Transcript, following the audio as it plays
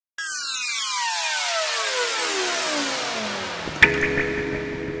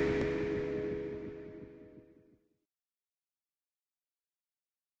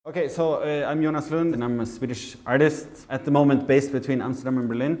Okay, so I'm Jonas Lund and I'm a Swedish artist, at the moment based between Amsterdam and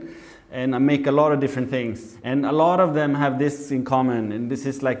Berlin. And I make a lot of different things. And a lot of them have this in common. And this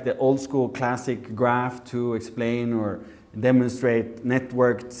is like the old school classic graph to explain or demonstrate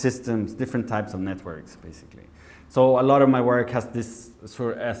networked systems, different types of networks, basically. So a lot of my work has this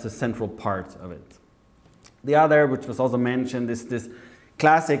sort of as a central part of it. The other, which was also mentioned, is this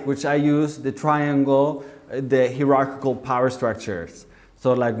classic, which I use, the triangle, the hierarchical power structures.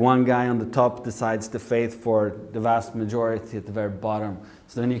 So like one guy on the top decides the fate for the vast majority at the very bottom.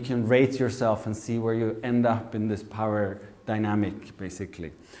 So then you can rate yourself and see where you end up in this power dynamic,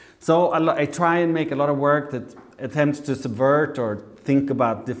 basically. So I try and make a lot of work that attempts to subvert or think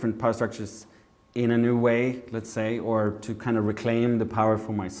about different power structures in a new way, let's say, or to kind of reclaim the power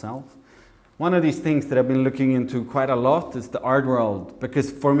for myself. One of these things that I've been looking into quite a lot is the art world,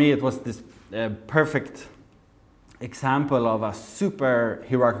 because for me it was this perfect example of a super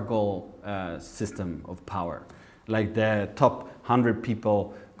hierarchical system of power. Like the top 100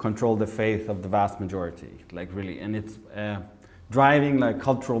 people control the fate of the vast majority, like really. And it's driving like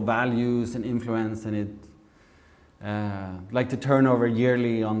cultural values and influence, and it like the turnover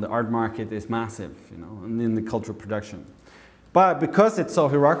yearly on the art market is massive, you know, and in the cultural production. But because it's so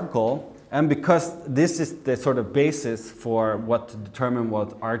hierarchical, and because this is the sort of basis for what to determine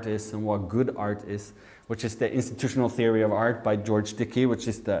what art is and what good art is, which is the institutional theory of art by George Dickey, which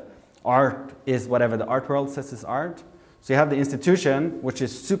is the art is whatever the art world says is art. So you have the institution, which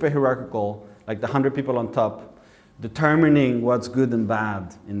is super hierarchical, like the 100 people on top, determining what's good and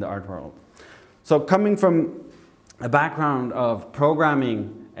bad in the art world. So coming from a background of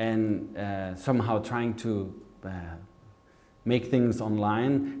programming and somehow trying to make things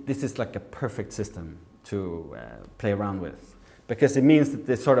online, this is like a perfect system to play around with. Because it means that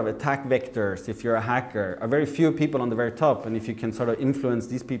the sort of attack vectors, if you're a hacker, are very few people on the very top, and if you can sort of influence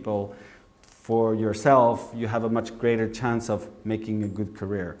these people for yourself, you have a much greater chance of making a good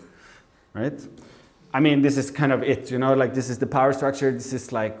career, right? I mean, this is kind of it, you know, like this is the power structure, this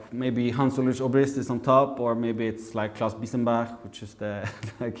is like maybe Hans Ulrich Obrist is on top, or maybe it's like Klaus Biesenbach, which is the,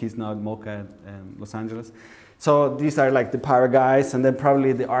 like he's now at Mocha in Los Angeles. So these are like the power guys, and then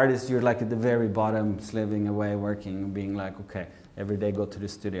probably the artist, you're like at the very bottom, slaving away, working, being like, okay, every day go to the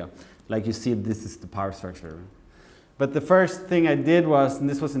studio. Like you see, this is the power structure. But the first thing I did was, and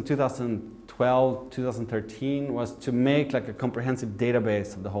this was in 2012, 2013, was to make like a comprehensive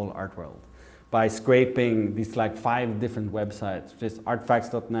database of the whole art world by scraping these like 5 different websites, which is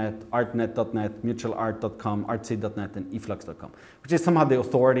artfacts.net, artnet.net, mutualart.com, artsy.net, and eflux.com, which is somehow the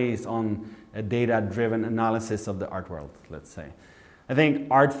authorities on a data-driven analysis of the art world, let's say. I think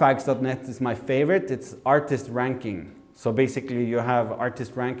artfacts.net is my favorite. It's artist ranking. So basically you have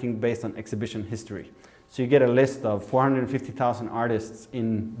artist ranking based on exhibition history. So you get a list of 450,000 artists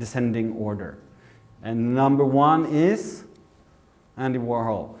in descending order. And number 1 is Andy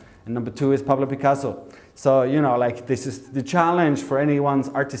Warhol. And number 2 is Pablo Picasso. So, you know, like this is the challenge for anyone's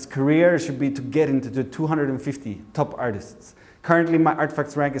artist career should be to get into the 250 top artists. Currently my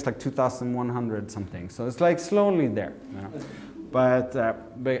Artfacts rank is like 2,100 something. So it's like slowly there, you know. But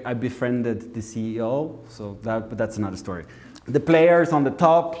I befriended the CEO, so but that's another story. The players on the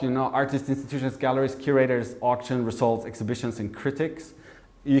top, you know, artists, institutions, galleries, curators, auction, results, exhibitions, and critics.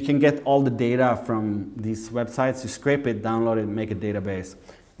 You can get all the data from these websites. You scrape it, download it, make a database.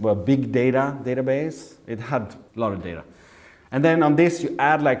 Well, big data database. It had a lot of data. And then on this, you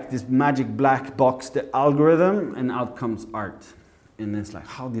add like this magic black box, the algorithm, and out comes art. And it's like,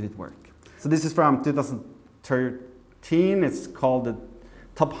 how did it work? So this is from 2013. It's called the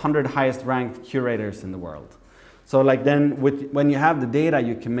top 100 highest ranked curators in the world. So like then when you have the data,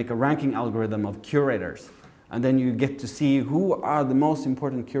 you can make a ranking algorithm of curators. And then you get to see who are the most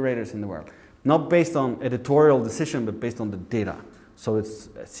important curators in the world. Not based on editorial decision, but based on the data. So it's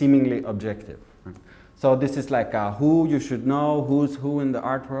seemingly objective. Right? So this is like who you should know, who's who in the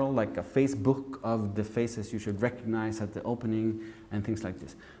art world, like a Facebook of the faces you should recognize at the opening and things like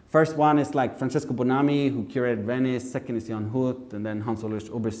this. First one is like Francesco Bonami, who curated Venice. Second is Jan Hut, and then Hans Ulrich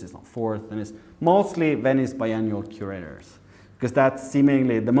Obrist is on fourth. And it's mostly Venice biannual curators, because that's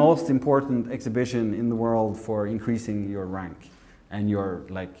seemingly the most important exhibition in the world for increasing your rank and your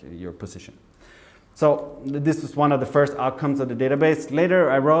position. So this was one of the first outcomes of the database.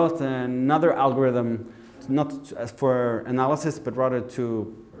 Later I wrote another algorithm, not for analysis, but rather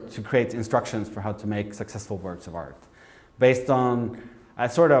to create instructions for how to make successful works of art, based on a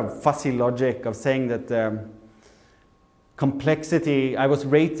sort of fuzzy logic of saying that complexity. I was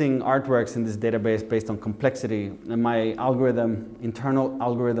rating artworks in this database based on complexity, and my algorithm, internal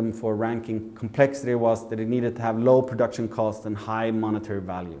algorithm for ranking complexity, was that it needed to have low production cost and high monetary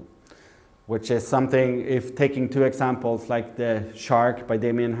value, which is something, if taking two examples, like the shark by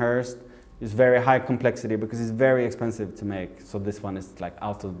Damien Hirst, is very high complexity because it's very expensive to make, so this one is like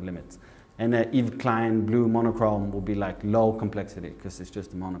out of limits. And the Yves Klein blue monochrome will be like low complexity because it's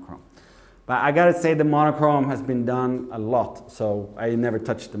just a monochrome. But I gotta say the monochrome has been done a lot, so I never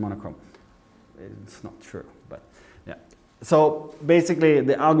touched the monochrome. It's not true, but yeah. So basically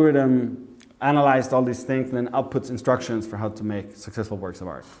the algorithm analyzed all these things and then outputs instructions for how to make successful works of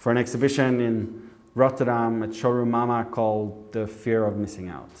art. For an exhibition in Rotterdam at Showroom Mama called The Fear of Missing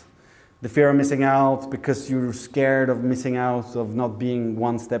Out. The fear of missing out because you're scared of missing out, of not being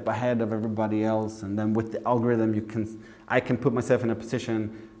one step ahead of everybody else, and then with the algorithm I can put myself in a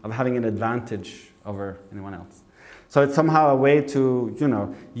position of having an advantage over anyone else. So it's somehow a way to, you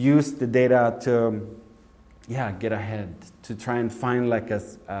know, use the data to, yeah, get ahead, to try and find like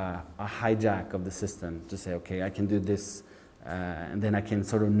a hijack of the system, to say, okay, I can do this, and then I can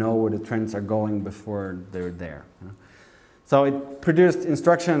sort of know where the trends are going before they're there. You know? So it produced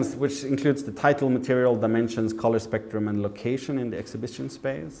instructions which includes the title, material, dimensions, color spectrum, and location in the exhibition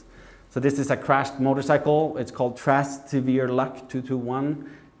space. So this is a crashed motorcycle. It's called Trast Severe Luck 221.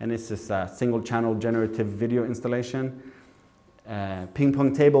 And it's this single channel generative video installation. Ping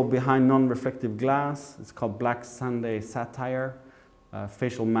pong table behind non-reflective glass. It's called Black Sunday Satire.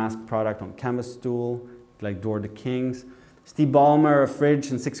 Facial mask product on canvas stool, like Door the Kings. Steve Ballmer, a fridge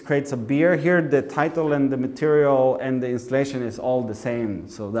and 6 crates of beer. Here the title and the material and the installation is all the same.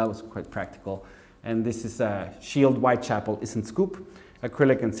 So that was quite practical. And this is Shield Whitechapel Isn't Scoop.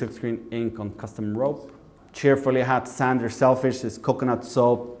 Acrylic and silkscreen ink on custom rope. Cheerfully Hat Sander Selfish is coconut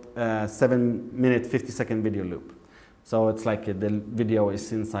soap, 7-minute, 50-second video loop. So it's like the video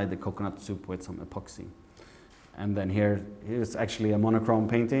is inside the coconut soup with some epoxy. And then here's actually a monochrome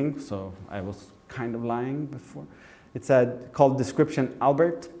painting, so I was kind of lying before. It's called Description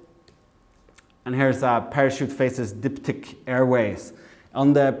Albert. And here's Parachute Faces Diptych Airways.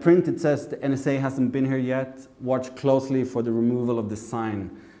 On the print it says the NSA hasn't been here yet. Watch closely for the removal of this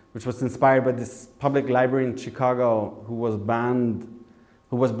sign, which was inspired by this public library in Chicago who was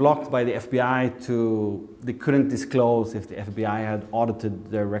blocked by the FBI they couldn't disclose if the FBI had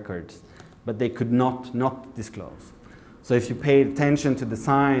audited their records, but they could not disclose. So if you paid attention to the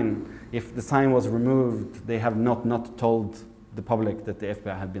sign, if the sign was removed, they have not told the public that the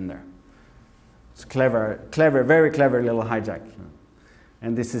FBI had been there. It's clever, very clever little hijack.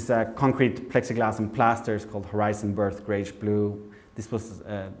 And this is a concrete plexiglass and plasters called Horizon Birth Grayish Blue. This was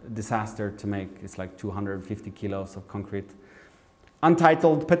a disaster to make. It's like 250 kilos of concrete.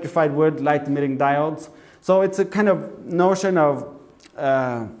 Untitled petrified wood, light emitting diodes. So it's a kind of notion of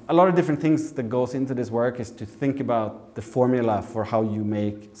a lot of different things that goes into this work is to think about the formula for how you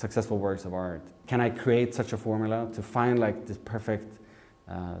make successful works of art. Can I create such a formula to find like this perfect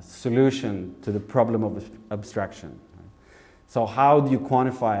solution to the problem of abstraction? So how do you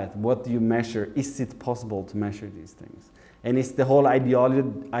quantify it? What do you measure? Is it possible to measure these things? And is the whole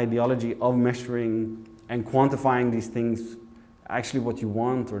ideology of measuring and quantifying these things actually what you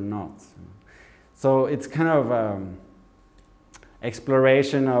want or not? So it's kind of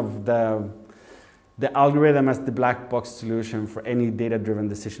exploration of the algorithm as the black box solution for any data-driven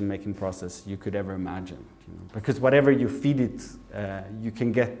decision-making process you could ever imagine. You know? Because whatever you feed it, you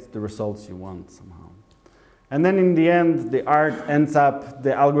can get the results you want somehow. And then in the end, the art ends up,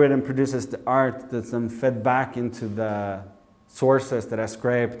 the algorithm produces the art that's then fed back into the sources that I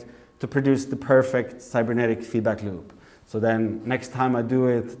scraped to produce the perfect cybernetic feedback loop. So then next time I do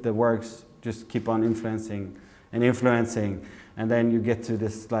it, the works just keep on influencing and influencing. And then you get to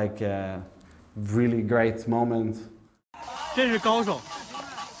this like really great moment. 这是高手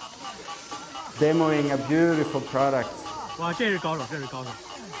Demoing a beautiful product. 哇，这是高手，这是高手。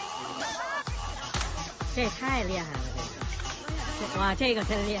这太厉害了，这哇，这个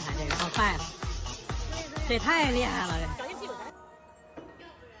真厉害，这个好快了，这太厉害了，这。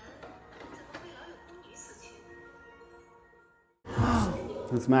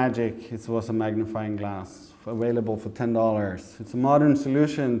 It's magic. It was a magnifying glass available for $10. It's a modern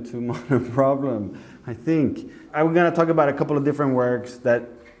solution to a modern problem, I think. I'm going to talk about a couple of different works that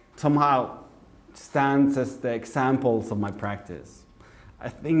somehow stands as the examples of my practice. I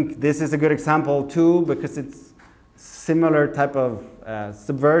think this is a good example too because it's similar type of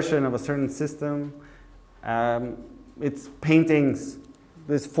subversion of a certain system. It's paintings.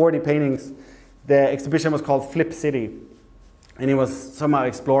 There's 40 paintings. The exhibition was called Flip City. And he was somehow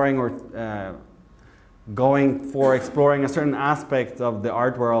exploring or going for exploring a certain aspect of the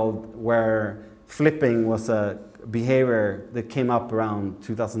art world where flipping was a behavior that came up around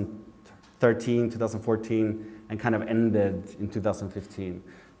 2013, 2014, and kind of ended in 2015,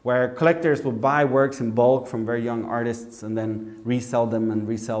 where collectors will buy works in bulk from very young artists and then resell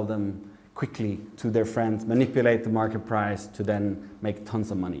them quickly to their friends, manipulate the market price to then make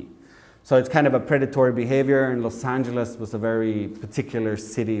tons of money. So it's kind of a predatory behavior, and Los Angeles was a very particular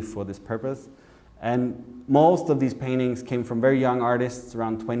city for this purpose. And most of these paintings came from very young artists,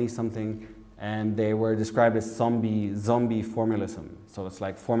 around 20-something, and they were described as zombie formalism. So it's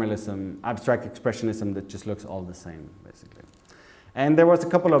like formalism, abstract expressionism that just looks all the same, basically. And there was a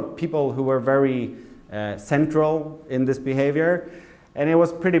couple of people who were very central in this behavior, and it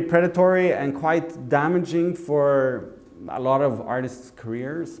was pretty predatory and quite damaging for a lot of artists'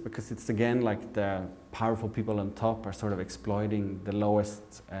 careers, because it's again like the powerful people on top are sort of exploiting the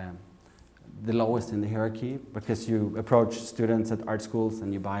lowest in the hierarchy, because you approach students at art schools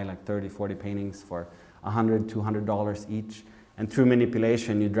and you buy like 30, 40 paintings for $100, $200 each, and through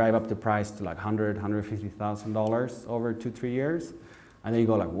manipulation you drive up the price to like $100,000, $150,000 over 2-3 years, and then you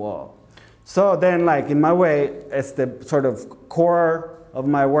go like, whoa. So then, like in my way, as the sort of core of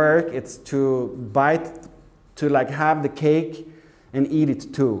my work, it's to like have the cake and eat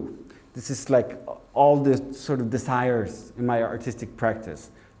it too. This is like all the sort of desires in my artistic practice,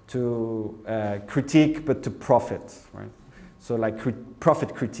 to critique but to profit, right? So like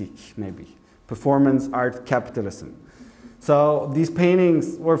profit critique, maybe. Performance art capitalism. So these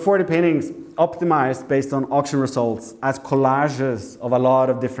paintings were 40 paintings optimized based on auction results as collages of a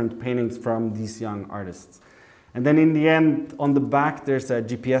lot of different paintings from these young artists. And then in the end, on the back, there's a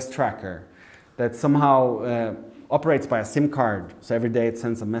GPS tracker that somehow operates by a SIM card. So every day it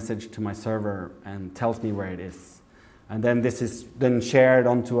sends a message to my server and tells me where it is. And then this is then shared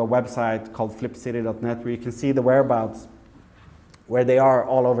onto a website called flipcity.net, where you can see the whereabouts, where they are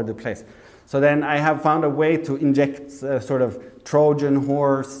all over the place. So then I have found a way to inject sort of Trojan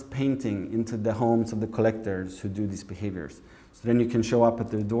horse painting into the homes of the collectors who do these behaviors. So then you can show up at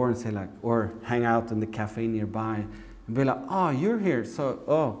the door and say like, or hang out in the cafe nearby and be like, oh, you're here, so,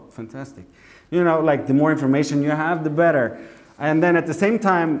 oh, fantastic. You know, like the more information you have, the better. And then at the same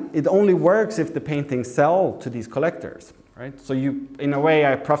time, it only works if the paintings sell to these collectors, right? So you, in a way,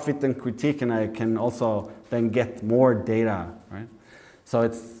 I profit and critique, and I can also then get more data, right? So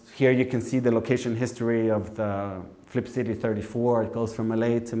it's, here you can see the location history of the Flip City 34. It goes from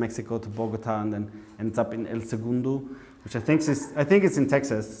LA to Mexico to Bogota and then ends up in El Segundo, which I think it's in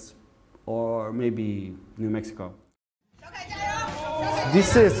Texas or maybe New Mexico.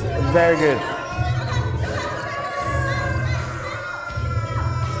 This is very good.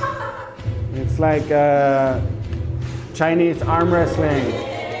 It's like Chinese arm wrestling.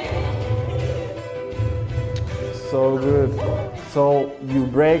 So good. So you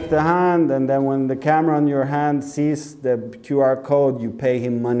break the hand, and then when the camera on your hand sees the QR code, you pay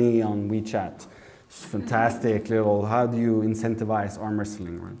him money on WeChat. It's fantastic little, how do you incentivize arm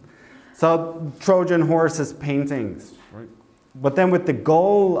wrestling, right? So Trojan horses paintings, right? But then with the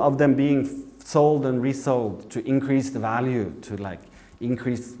goal of them being sold and resold to increase the value, to like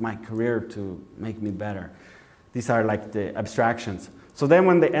increase my career, to make me better. These are like the abstractions. So then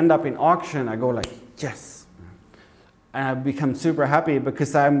when they end up in auction, I go like, yes. And I become super happy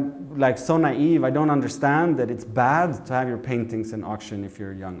because I'm like so naive. I don't understand that it's bad to have your paintings in auction if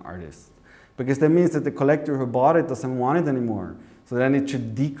you're a young artist. Because that means that the collector who bought it doesn't want it anymore. So then it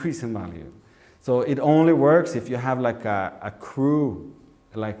should decrease in value. So it only works if you have like a crew,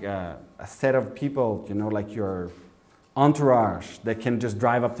 like a set of people, you know, like your entourage that can just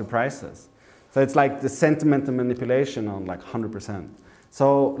drive up the prices. So it's like the sentiment and manipulation on like 100%.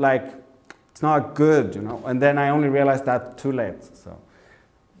 So like, it's not good, you know, and then I only realized that too late, so.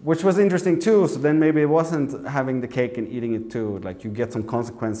 Which was interesting too, so then maybe it wasn't having the cake and eating it too, like you get some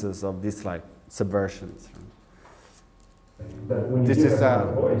consequences of these like subversions. But when you give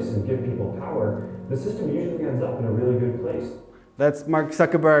a voice and give people power, the system usually ends up in a really good place. That's Mark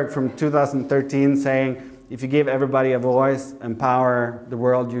Zuckerberg from 2013 saying, if you give everybody a voice and power, the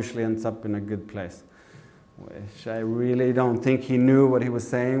world usually ends up in a good place. Which I really don't think he knew what he was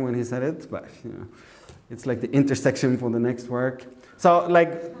saying when he said it, but you know, it's like the intersection for the next work. So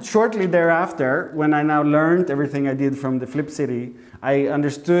like shortly thereafter, when I now learned everything I did from the Flip City, I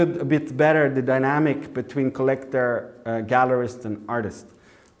understood a bit better the dynamic between collector, gallerist, and artist.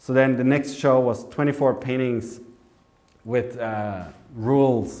 So then the next show was 24 paintings with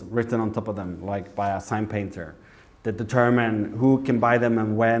rules written on top of them, like by a sign painter, that determine who can buy them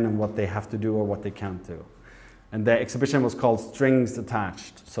and when and what they have to do or what they can't do. And the exhibition was called Strings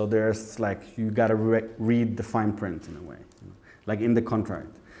Attached. So there's like, you gotta read the fine print in a way, like in the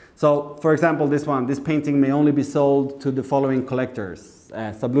contract. So for example, this painting may only be sold to the following collectors: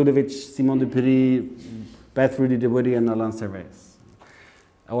 Sabludovic, Simon Dupuy, Beth Rudy de Woody, and Alain Servais.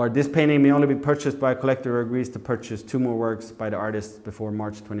 Or this painting may only be purchased by a collector who agrees to purchase 2 more works by the artist before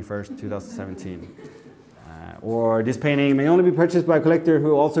March 21st, 2017. Or this painting may only be purchased by a collector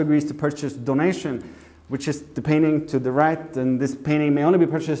who also agrees to purchase donation, which is the painting to the right, and this painting may only be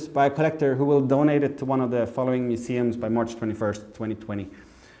purchased by a collector who will donate it to one of the following museums by March 21st, 2020.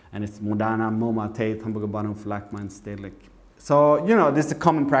 And it's Moderna, MoMA, Tate, Hamburger Bahnhof, LACMA, and Stedelijk. So, you know, this is a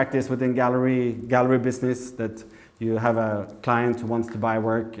common practice within gallery business, that you have a client who wants to buy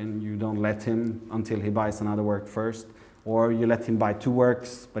work and you don't let him until he buys another work first. Or you let him buy 2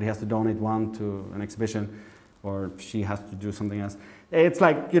 works, but he has to donate 1 to an exhibition, or she has to do something else. It's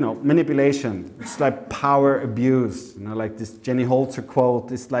like, you know, manipulation. It's like power abuse. You know, like this Jenny Holzer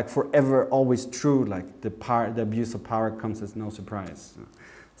quote is like forever always true. Like the abuse of power comes as no surprise.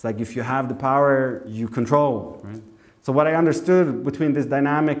 It's like if you have the power, you control, right? So what I understood between this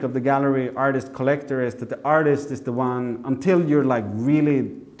dynamic of the gallery artist collector is that the artist is the one, until you're like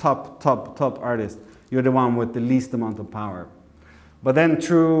really top artist, you're the one with the least amount of power. But then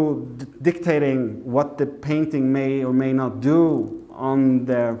through dictating what the painting may or may not do on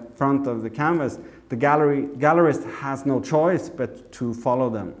the front of the canvas, the gallerist has no choice but to follow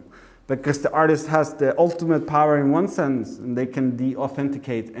them. Because the artist has the ultimate power in one sense, and they can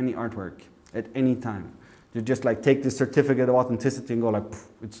de-authenticate any artwork at any time. You just like take the certificate of authenticity and go like,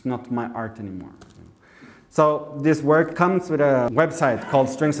 it's not my art anymore. So this work comes with a website called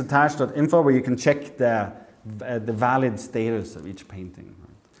stringsattached.info where you can check the valid status of each painting.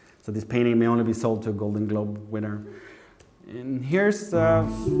 Right? So this painting may only be sold to a Golden Globe winner. And here's cell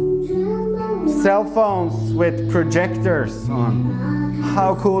phones with projectors on.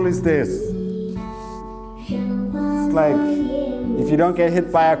 How cool is this? It's like, if you don't get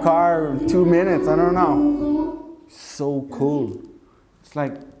hit by a car in 2 minutes, I don't know. So cool. It's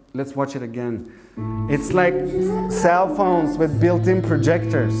like, let's watch it again. It's like cell phones with built-in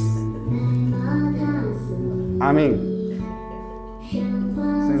projectors. I mean,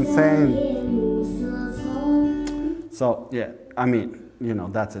 it's insane. So, yeah, I mean, you know,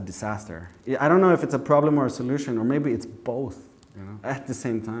 that's a disaster. I don't know if it's a problem or a solution, or maybe it's both, you know, at the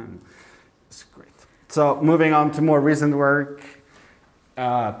same time. It's great. So, moving on to more recent work,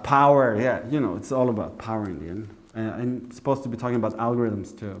 power, yeah, you know, it's all about power in the end. I'm supposed to be talking about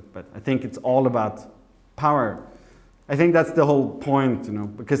algorithms too, but I think it's all about power. I think that's the whole point, you know,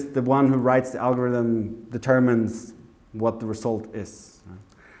 because the one who writes the algorithm determines what the result is.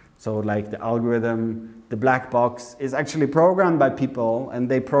 So like the algorithm, the black box is actually programmed by people, and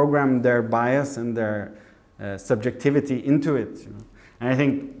they program their bias and their subjectivity into it. You know? And I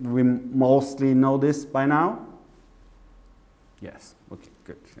think we mostly know this by now. Yes, okay,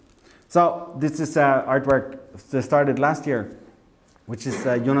 good. So this is artwork that started last year, which is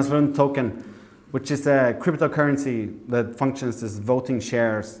a Jonas Lund token, which is a cryptocurrency that functions as voting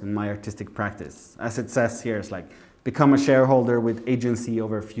shares in my artistic practice. As it says here, it's like, become a shareholder with agency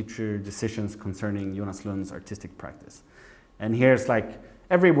over future decisions concerning Jonas Lund's artistic practice. And here's like,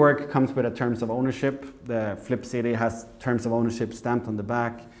 every work comes with a terms of ownership. The Flip CD has terms of ownership stamped on the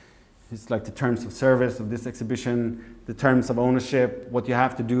back. It's like the terms of service of this exhibition, the terms of ownership, what you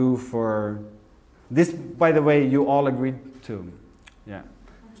have to do for this, by the way, you all agreed to. Yeah,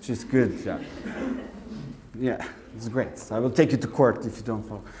 which is good, yeah. Yeah, it's great. So I will take you to court if you don't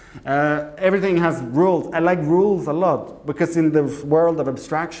follow. Everything has rules. I like rules a lot because in the world of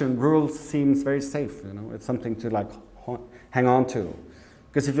abstraction, rules seems very safe. You know, it's something to like hang on to.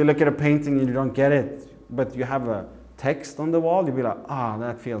 Because if you look at a painting and you don't get it, but you have a text on the wall, you'll be like, ah,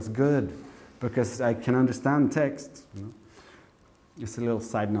 that feels good because I can understand text. You know? Just a little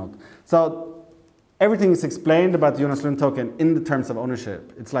side note. So everything is explained about the Jonas Lund token in the terms of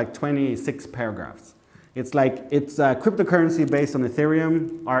ownership. It's like 26 paragraphs. It's like, it's a cryptocurrency based on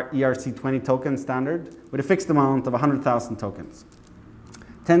Ethereum, our ERC20 token standard, with a fixed amount of 100,000 tokens.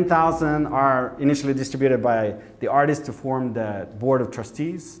 10,000 are initially distributed by the artist to form the board of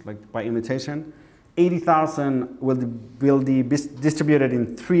trustees, like by invitation. 80,000 will be distributed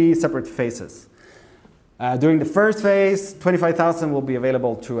in 3 separate phases. During the first phase, 25,000 will be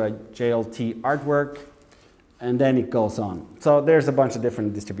available to a JLT artwork, and then it goes on. So there's a bunch of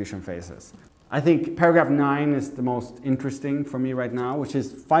different distribution phases. I think paragraph 9 is the most interesting for me right now, which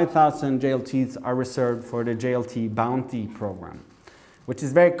is 5,000 JLTs are reserved for the JLT bounty program, which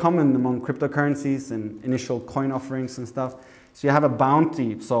is very common among cryptocurrencies and initial coin offerings and stuff. So you have a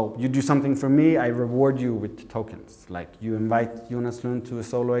bounty. So you do something for me, I reward you with tokens. Like you invite Jonas Lund to a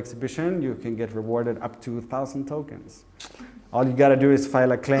solo exhibition, you can get rewarded up to 1,000 tokens. All you gotta do is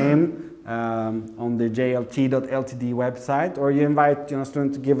file a claim on the jlt.ltd website, or you invite Jonas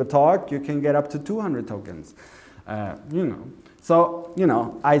Lund to give a talk, you can get up to 200 tokens. You know. So, you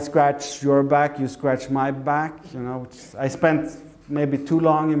know, I scratch your back, you scratch my back, you know. I spent maybe too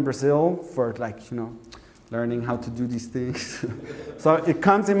long in Brazil for, like, you know, learning how to do these things. So it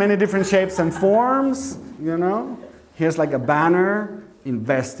comes in many different shapes and forms, you know. Here's like a banner,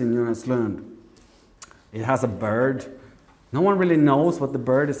 invest in Jonas Lund. It has a bird. No one really knows what the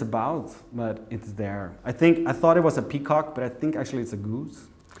bird is about, but it's there. I thought it was a peacock, but I think actually it's a goose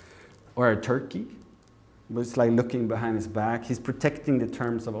or a turkey. But it's like looking behind his back. He's protecting the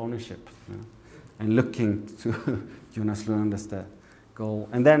terms of ownership, you know, and looking to Jonas Lund as the goal.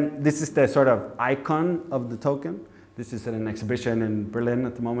 And then this is the sort of icon of the token. This is at an exhibition in Berlin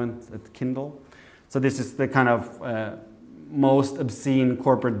at the moment at Kindle. So this is the kind of most obscene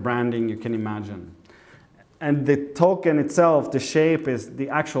corporate branding you can imagine. And the token itself, the shape is the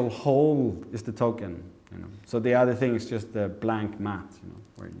actual whole is the token. You know. So the other thing is just the blank mat, you know,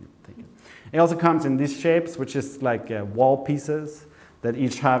 where you take it. It also comes in these shapes, which is like wall pieces that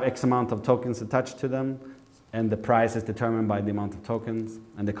each have X amount of tokens attached to them. And the price is determined by the amount of tokens.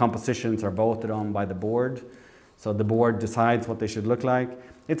 And the compositions are voted on by the board. So the board decides what they should look like.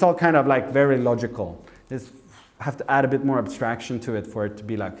 It's all kind of like very logical. You have to add a bit more abstraction to it for it to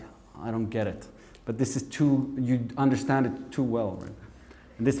be like, I don't get it. But this is too, you understand it too well, right?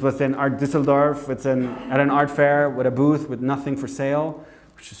 And this was in Art Düsseldorf. It's at an art fair with a booth with nothing for sale,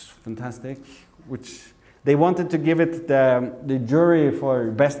 which is fantastic. Which they wanted to give it the jury for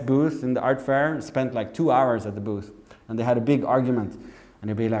best booth in the art fair spent like 2 hours at the booth. And they had a big argument. And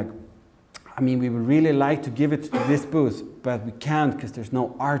they'd be like, I mean, we would really like to give it to this booth, but we can't because there's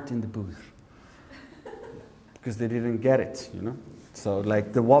no art in the booth. Because they didn't get it, you know? So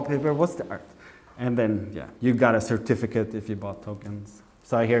like the wallpaper was the art. And then, yeah, you got a certificate if you bought tokens.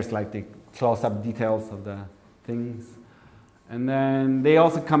 So here's like the close-up details of the things. And then they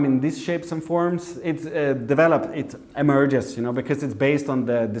also come in these shapes and forms. It's developed, it emerges, you know, because it's based on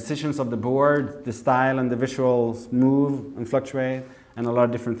the decisions of the board, the style and the visuals move and fluctuate, and a lot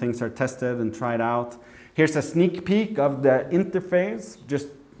of different things are tested and tried out. Here's a sneak peek of the interface, just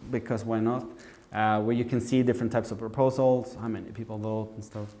because why not, where you can see different types of proposals, how many people vote and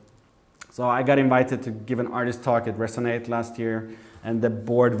stuff. So I got invited to give an artist talk at Resonate last year, and the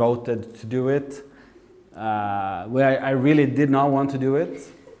board voted to do it. Where I really did not want to do it,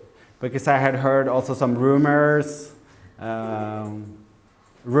 because I had heard also some rumors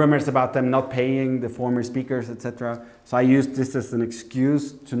about them not paying the former speakers, etc. So I used this as an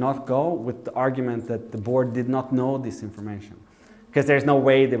excuse to not go, with the argument that the board did not know this information. Because there's no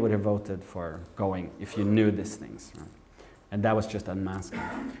way they would have voted for going if you knew these things. Right? And that was just unmasking.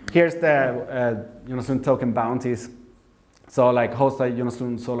 Here's the Jonas Lund token bounties. So like host a Jonas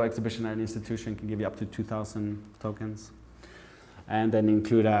Lund solo exhibition at an institution can give you up to 2,000 tokens. And then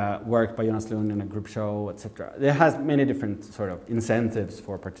include a work by Jonas Lund in a group show, etc. It has many different sort of incentives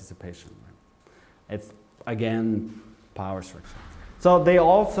for participation. Right? It's, again, power structure. So they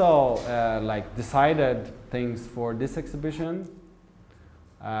also like decided things for this exhibition.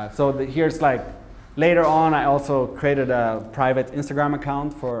 Here's like, later on I also created a private Instagram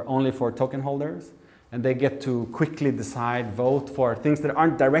account only for token holders. And they get to quickly decide, vote for things that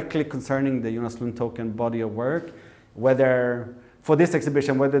aren't directly concerning the Jonas Lund token body of work, whether, for this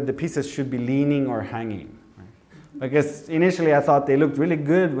exhibition, whether the pieces should be leaning or hanging. Right? Because initially I thought they looked really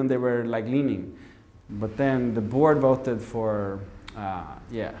good when they were like leaning. But then the board voted for,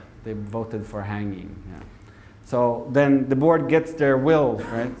 they voted for hanging. Yeah. So then the board gets their will,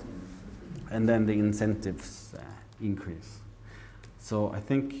 right? And then the incentives increase. So I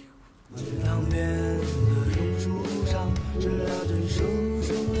think, you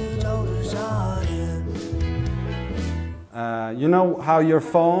know how your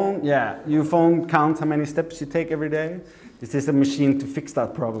phone, your phone counts how many steps you take every day? This is a machine to fix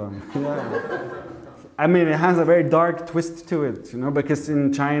that problem. Yeah. I mean, it has a very dark twist to it, you know, because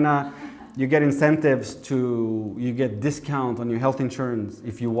in China, you get incentives you get discount on your health insurance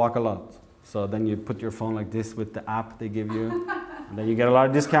if you walk a lot. So then you put your phone like this with the app they give you, and then you get a lot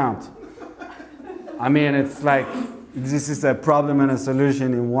of discount. I mean, it's like, this is a problem and a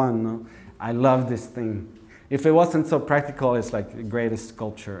solution in one. No? I love this thing. If it wasn't so practical, it's like the greatest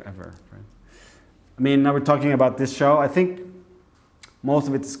sculpture ever. Right? I mean, now we're talking about this show. I think most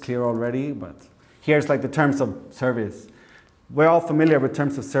of it is clear already, but here's like the terms of service. We're all familiar with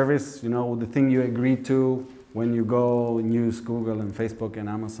terms of service, you know, the thing you agree to when you go and use Google and Facebook and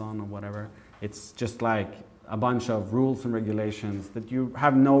Amazon or whatever, it's just like a bunch of rules and regulations that you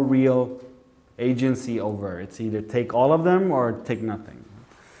have no real agency over. It's either take all of them or take nothing.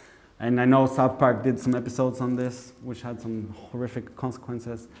 And I know South Park did some episodes on this, which had some horrific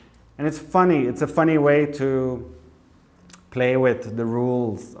consequences. And it's funny. It's a funny way to play with the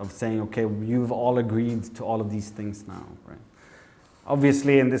rules of saying, okay, you've all agreed to all of these things now, right?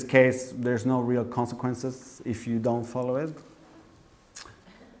 Obviously, in this case, there's no real consequences if you don't follow it.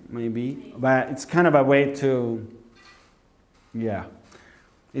 Maybe. But it's kind of a way to, yeah,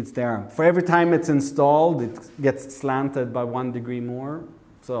 it's there. For every time it's installed, it gets slanted by 1 degree more.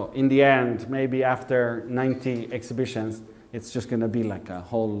 So in the end, maybe after 90 exhibitions, it's just going to be like a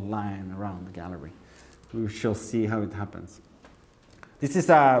whole line around the gallery. We shall see how it happens. This is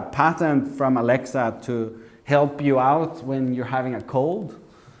a patent from Alexa to help you out when you're having a cold.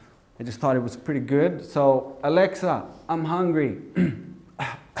 I just thought it was pretty good. So, Alexa, I'm hungry.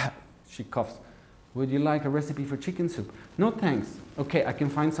 She coughs. Would you like a recipe for chicken soup? No thanks. Okay, I can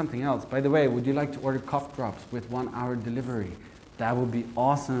find something else. By the way, would you like to order cough drops with 1 hour delivery? That would be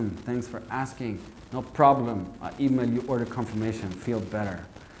awesome. Thanks for asking. No problem. I'll email you order confirmation. Feel better.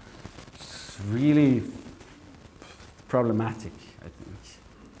 It's really problematic, I think.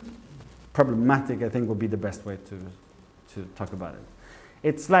 Problematic, I think, would be the best way to talk about it.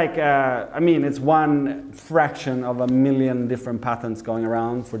 It's like, I mean, it's one fraction of a million different patterns going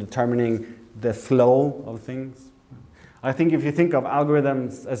around for determining the flow of things. I think if you think of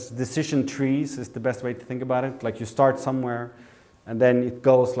algorithms as decision trees is the best way to think about it. Like you start somewhere and then it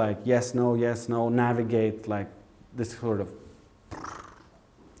goes like yes, no, navigate like this sort of.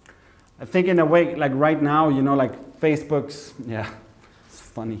 I think in a way, like right now, you know, like Facebook's, yeah, it's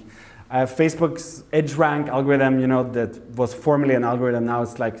funny. Facebook's EdgeRank algorithm, you know, that was formerly an algorithm, now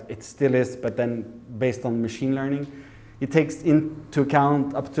it's like, it still is, but then based on machine learning, it takes into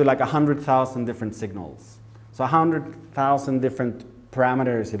account up to like 100,000 different signals. So 100,000 different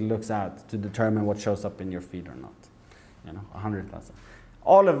parameters it looks at to determine what shows up in your feed or not. You know, 100,000.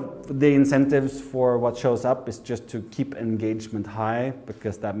 All of the incentives for what shows up is just to keep engagement high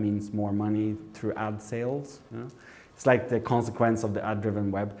because that means more money through ad sales. You know? It's like the consequence of the ad-driven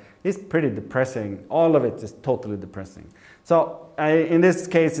web. It's pretty depressing. All of it is totally depressing. So in this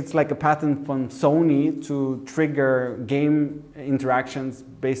case, it's like a patent from Sony to trigger game interactions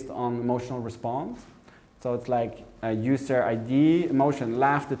based on emotional response. So it's like a user ID, emotion,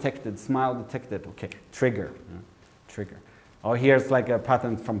 laugh detected, smile detected. Okay, trigger, trigger. Or here's like a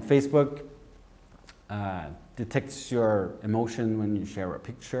patent from Facebook. Detects your emotion when you share a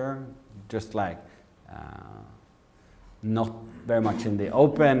picture, just like not very much in the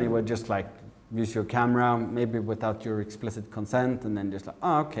open. It would just like use your camera, maybe without your explicit consent, and then just like,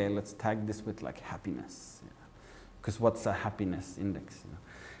 oh, okay, let's tag this with like happiness. Because what's a happiness index? You know?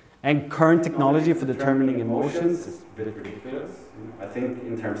 And current technology for determining emotions is a bit ridiculous. I think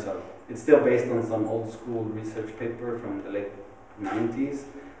in terms of, it's still based on some old school research paper from the late 90s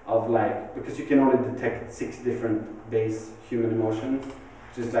of like, because you can only detect 6 different base human emotions,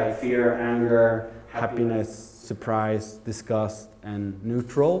 which is like fear, anger, happiness, surprise, disgust, and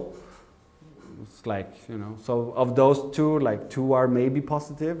neutral. It's like, you know, so of those 2, like 2 are maybe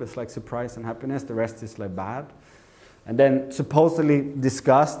positive. It's like surprise and happiness. The rest is like bad. And then supposedly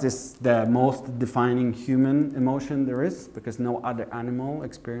disgust is the most defining human emotion there is because no other animal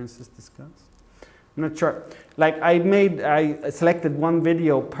experiences disgust. I'm not sure. Like I selected one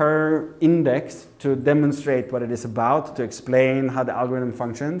video per index to demonstrate what it is about, to explain how the algorithm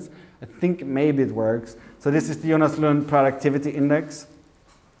functions. I think maybe it works. So this is the Jonas Lund productivity index.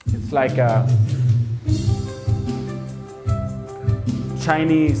 It's like a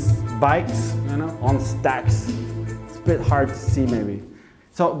Chinese bikes, you know, on stacks. It's a bit hard to see maybe.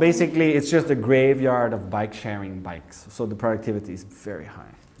 So basically it's just a graveyard of bike sharing bikes. So the productivity is very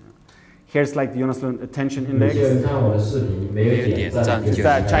high. Here's like the Jonas Lund attention index. It's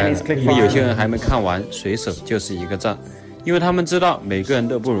that Chinese click farm. 有些人还没看完，随手就是一个赞，因为他们知道每个人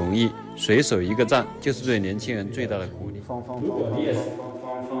都不容易，随手一个赞就是对年轻人最大的鼓励。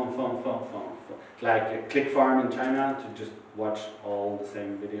 Like a click farm in China to just watch all the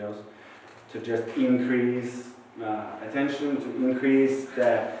same videos, to just increase attention, to increase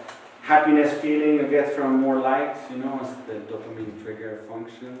the happiness feeling you get from more likes, you know, as the dopamine trigger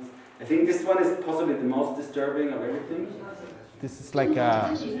functions. I think this one is possibly the most disturbing of everything. This is like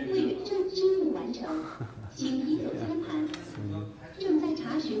a...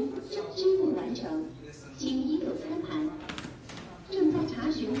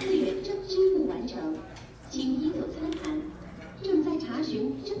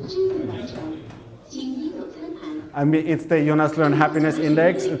 I mean, it's the Jonas Lund happiness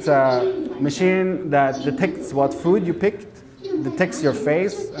index. It's a machine that detects what food you picked, detects your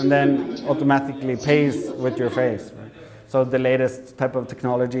face, and then automatically pays with your face. Right? So the latest type of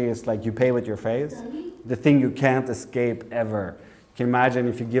technology is like you pay with your face, the thing you can't escape ever. You can imagine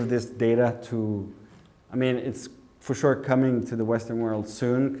if you give this data to, I mean, it's for sure coming to the Western world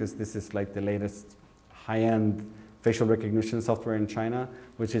soon, because this is like the latest high-end facial recognition software in China,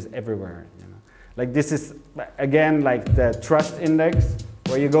 which is everywhere. You know? Like this is, again, like the trust index,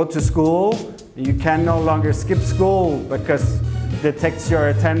 where you go to school, and you can no longer skip school because it detects your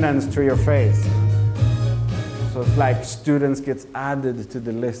attendance through your face. So it's like students gets added to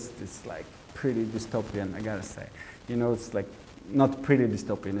the list. It's like pretty dystopian, I gotta say. You know, it's like not pretty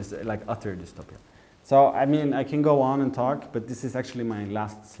dystopian, it's like utter dystopian. So, I mean, I can go on and talk, but this is actually my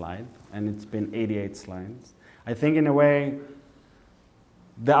last slide, and it's been 88 slides. I think in a way,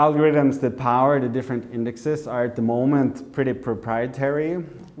 the algorithms that power the different indexes are at the moment pretty proprietary,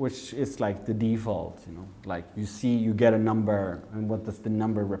 which is like the default, you know. Like you see, you get a number, and what does the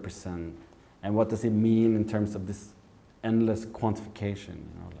number represent? And what does it mean in terms of this endless quantification,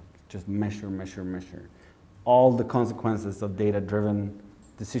 you know, like just measure, measure, measure. All the consequences of data-driven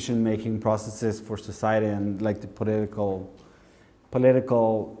decision-making processes for society and like the political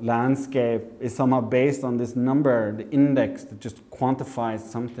landscape is somehow based on this number, the index that just quantifies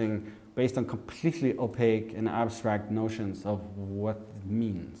something based on completely opaque and abstract notions of what it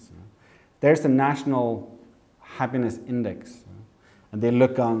means. You know. There's a national happiness index, you know, and they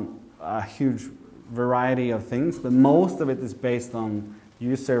look on a huge variety of things, but most of it is based on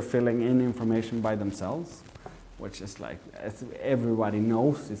user filling in information by themselves, which is like, as everybody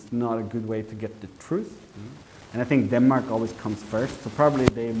knows, it's not a good way to get the truth. You know? And I think Denmark always comes first, so probably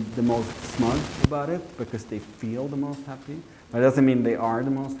they're the most smug about it because they feel the most happy, but it doesn't mean they are the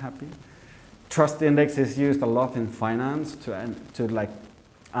most happy. Trust index is used a lot in finance to like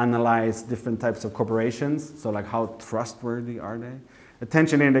analyze different types of corporations, so like how trustworthy are they?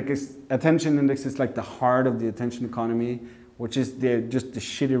 Attention index is like the heart of the attention economy, which is just the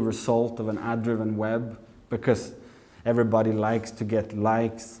shitty result of an ad-driven web, because everybody likes to get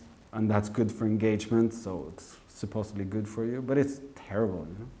likes, and that's good for engagement, so it's supposedly good for you, but it's terrible.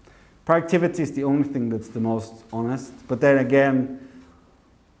 You know? Productivity is the only thing that's the most honest, but then again,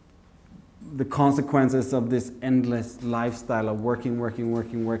 the consequences of this endless lifestyle of working,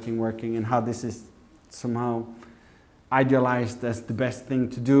 and how this is somehow idealized as the best thing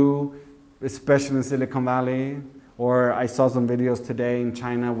to do, especially in Silicon Valley. Or I saw some videos today in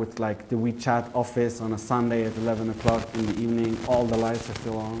China with like the WeChat office on a Sunday at 11 o'clock in the evening. All the lights are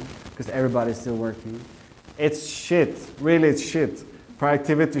still on because everybody's still working. It's shit. Really, it's shit.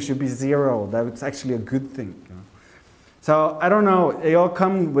 Productivity should be zero. That's actually a good thing. You know? So I don't know. They all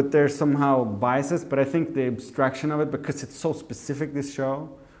come with their somehow biases, but I think the abstraction of it, because it's so specific, this show,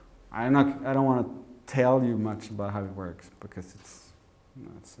 I don't want to tell you much about how it works because it's, you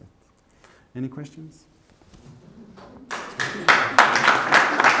know, that's it. Any questions?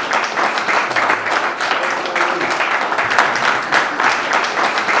 Thank you.